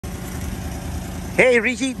Hey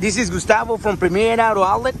Richie, this is Gustavo from Premier Auto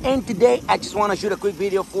Outlet, and today I just want to shoot a quick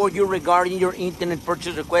video for you regarding your internet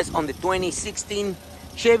purchase request on the 2016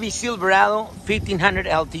 Chevy Silverado 1500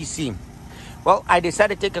 LTC. Well, I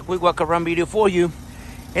decided to take a quick walk around video for you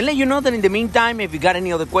and let you know that in the meantime, if you got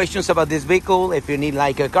any other questions about this vehicle, if you need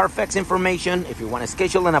like a Carfax information, if you want to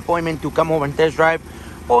schedule an appointment to come over and test drive,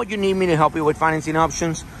 or you need me to help you with financing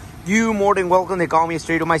options, you're more than welcome to call me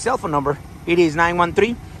straight to my cell phone number. It is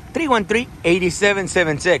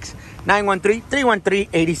 913-313-8776.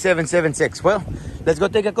 913-313-8776. Well, let's go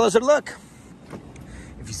take a closer look.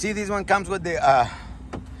 If you see, this one comes with the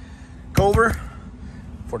cover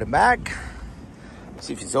for the back.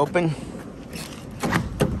 See if it's open.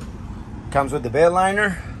 Comes with the bed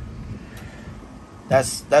liner.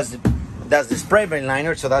 That's the spray bed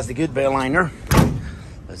liner, so that's the good bed liner.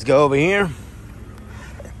 Let's go over here.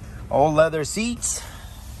 All leather seats.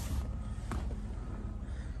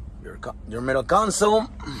 Your middle console.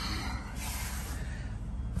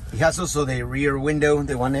 It has also the rear window,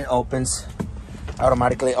 the one that opens,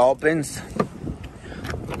 automatically opens.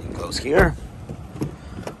 Close here.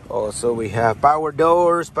 Also, we have power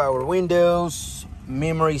doors, power windows,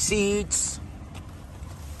 memory seats,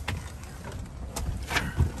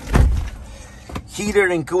 heater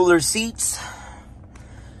and cooler seats.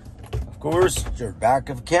 Of course, your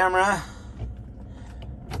backup camera.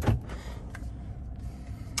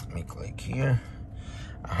 Let me click here.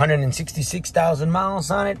 166,000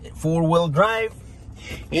 miles on it, 4-wheel drive,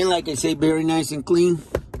 and like I say, very nice and clean.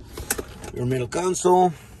 Your middle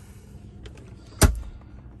console.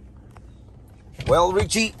 Well,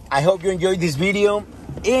 Richie, I hope you enjoyed this video,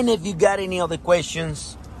 and if you got any other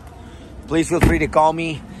questions, please feel free to call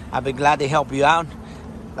me. I'll be glad to help you out.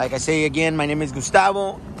 Like I say again, my name is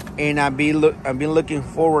Gustavo, and I've been looking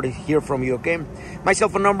forward to hear from you, okay? My cell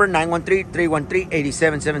phone number,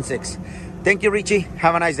 913-313-8776. Thank you, Richie.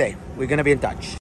 Have a nice day. We're going to be in touch.